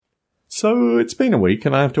So it's been a week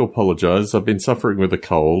and I have to apologise. I've been suffering with a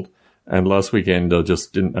cold and last weekend I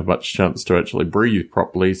just didn't have much chance to actually breathe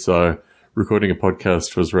properly, so recording a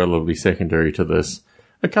podcast was relatively secondary to this.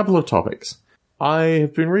 A couple of topics. I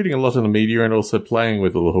have been reading a lot in the media and also playing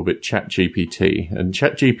with a little bit ChatGPT, and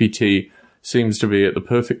ChatGPT seems to be at the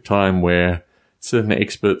perfect time where certain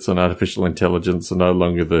experts on artificial intelligence are no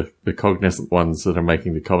longer the cognizant ones that are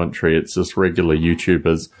making the commentary. It's just regular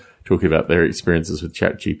YouTubers talking about their experiences with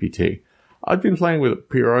ChatGPT. I've been playing with it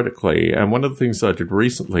periodically, and one of the things I did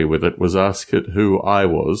recently with it was ask it who I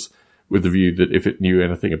was, with the view that if it knew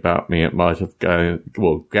anything about me, it might have gathered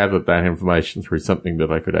that information through something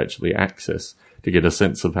that I could actually access to get a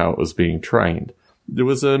sense of how it was being trained. There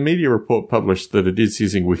was a media report published that it is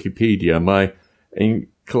using Wikipedia. My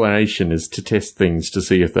inclination is to test things to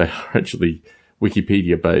see if they are actually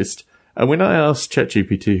Wikipedia-based. And when I asked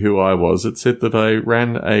ChatGPT who I was, it said that I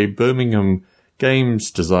ran a Birmingham games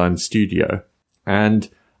design studio, and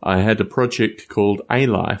I had a project called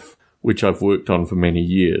A-Life, which I've worked on for many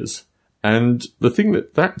years. And the thing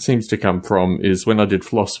that seems to come from is when I did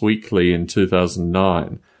Floss Weekly in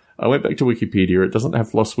 2009, I went back to Wikipedia. It doesn't have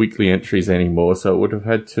Floss Weekly entries anymore, so it would have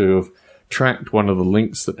had to have tracked one of the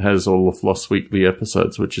links that has all the Floss Weekly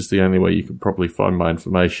episodes, which is the only way you could probably find my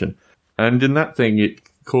information. And in that thing, it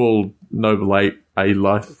called Noble Ape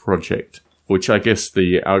A-Life Project, which I guess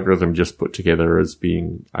the algorithm just put together as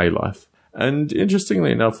being A-Life. And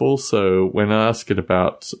interestingly enough, also, when I ask it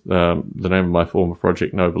about the name of my former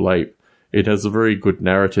project, Noble Ape, it has a very good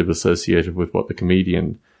narrative associated with what the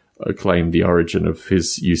comedian claimed the origin of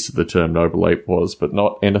his use of the term Noble Ape was, but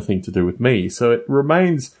not anything to do with me. So it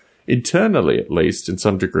remains, internally at least, in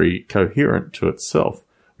some degree, coherent to itself,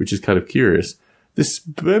 which is kind of curious. This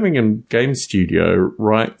Birmingham game studio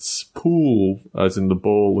writes pool, as in the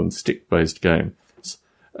ball and stick-based games,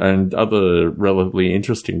 and other relatively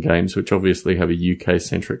interesting games, which obviously have a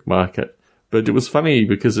UK-centric market. But it was funny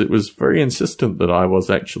because it was very insistent that I was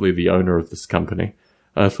actually the owner of this company.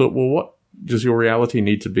 I thought, well, what does your reality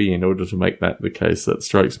need to be in order to make that the case? That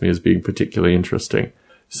strikes me as being particularly interesting.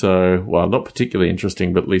 So, well, not particularly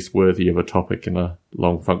interesting, but at least worthy of a topic in a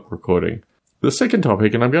long funk recording. The second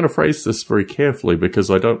topic, and I'm going to phrase this very carefully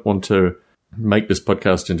because I don't want to make this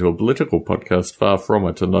podcast into a political podcast, far from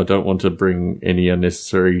it, and I don't want to bring any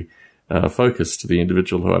unnecessary focus to the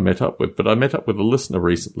individual who I met up with. But I met up with a listener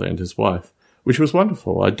recently and his wife, which was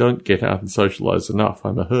wonderful. I don't get out and socialize enough.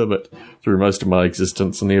 I'm a hermit through most of my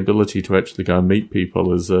existence, and the ability to actually go and meet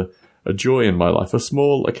people is a joy in my life, a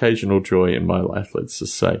small occasional joy in my life, let's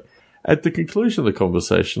just say. At the conclusion of the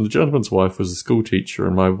conversation, the gentleman's wife was a school teacher,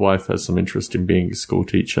 and my wife has some interest in being a school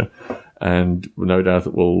teacher. And no doubt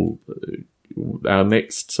that our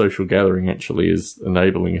next social gathering actually is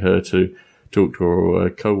enabling her to talk to a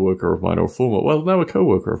co-worker of mine, or a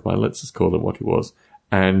co-worker of mine, let's just call him what he was,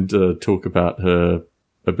 and talk about her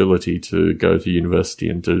ability to go to university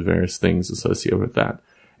and do various things associated with that.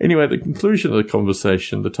 Anyway, at the conclusion of the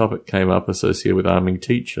conversation, the topic came up associated with arming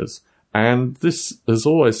teachers. And this has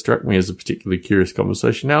always struck me as a particularly curious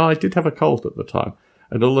conversation. Now, I did have a cold at the time,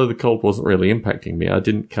 and although the cold wasn't really impacting me, I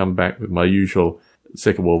didn't come back with my usual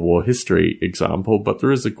Second World War history example, but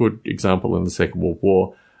there is a good example in the Second World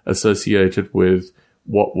War associated with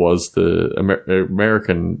what was the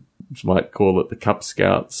Americans might call it the Cub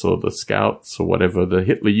Scouts or the Scouts or whatever, the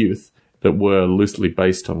Hitler Youth that were loosely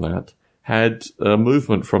based on that, had a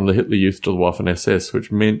movement from the Hitler Youth to the Waffen-SS,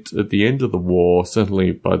 which meant at the end of the war,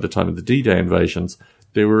 certainly by the time of the D-Day invasions,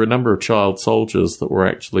 there were a number of child soldiers that were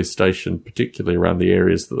actually stationed particularly around the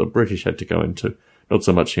areas that the British had to go into, not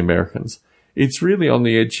so much the Americans. It's really on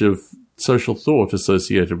the edge of social thought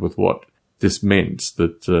associated with what this meant,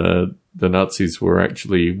 that the Nazis were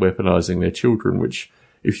actually weaponizing their children, which,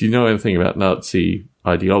 if you know anything about Nazi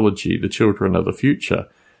ideology, the children are the future.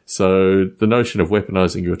 So the notion of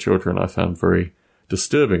weaponizing your children I found very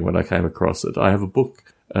disturbing when I came across it. I have a book,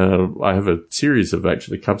 I have a series of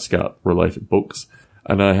actually Cub Scout related books,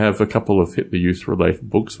 and I have a couple of Hitler Youth related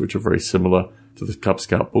books which are very similar to the Cub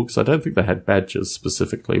Scout books. I don't think they had badges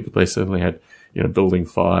specifically, but they certainly had, building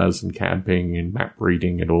fires and camping and map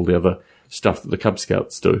reading and all the other stuff that the Cub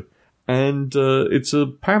Scouts do. And it's a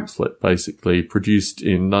pamphlet basically produced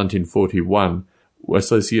in 1941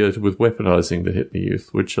 associated with weaponizing the Hitler Youth,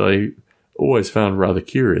 which I always found rather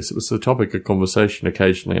curious. It was the topic of conversation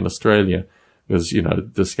occasionally in Australia, because,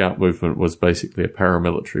 the Scout movement was basically a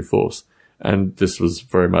paramilitary force, and this was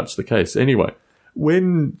very much the case. Anyway,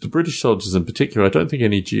 when the British soldiers in particular, I don't think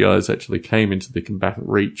any GIs actually came into the combatant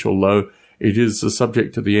reach, although it is a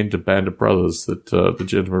subject of the end of Band of Brothers that the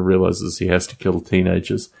gentleman realizes he has to kill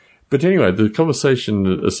teenagers. But anyway, the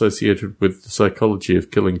conversation associated with the psychology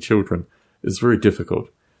of killing children is very difficult.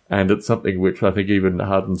 And it's something which I think even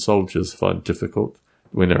hardened soldiers find difficult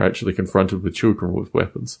when they're actually confronted with children with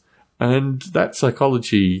weapons. And that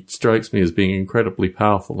psychology strikes me as being incredibly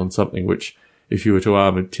powerful and something which, if you were to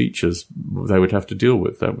arm teachers, they would have to deal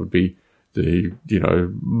with. That would be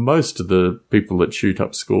most of the people that shoot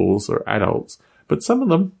up schools are adults, but some of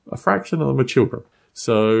them, a fraction of them, are children.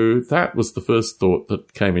 So that was the first thought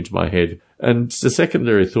that came into my head. And the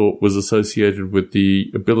secondary thought was associated with the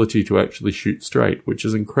ability to actually shoot straight, which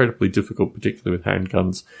is incredibly difficult, particularly with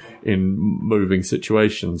handguns in moving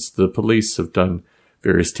situations. The police have done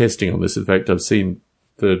various testing on this. In fact, I've seen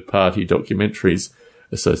third-party documentaries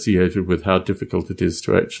associated with how difficult it is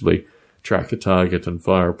to actually track a target and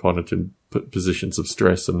fire upon it in positions of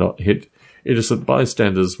stress and not hit innocent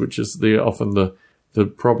bystanders, which is often the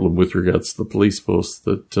problem with regards to the police force,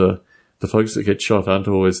 that the folks that get shot aren't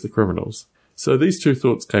always the criminals. So these two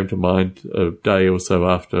thoughts came to mind a day or so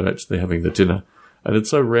after actually having the dinner. And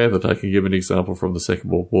it's so rare that I can give an example from the Second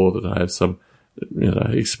World War that I have some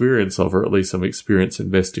experience of, or at least some experience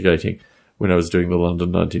investigating when I was doing the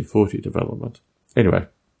London 1940 development. Anyway,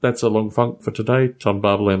 that's a long funk for today. Tom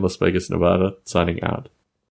Barbaland, Las Vegas, Nevada, signing out.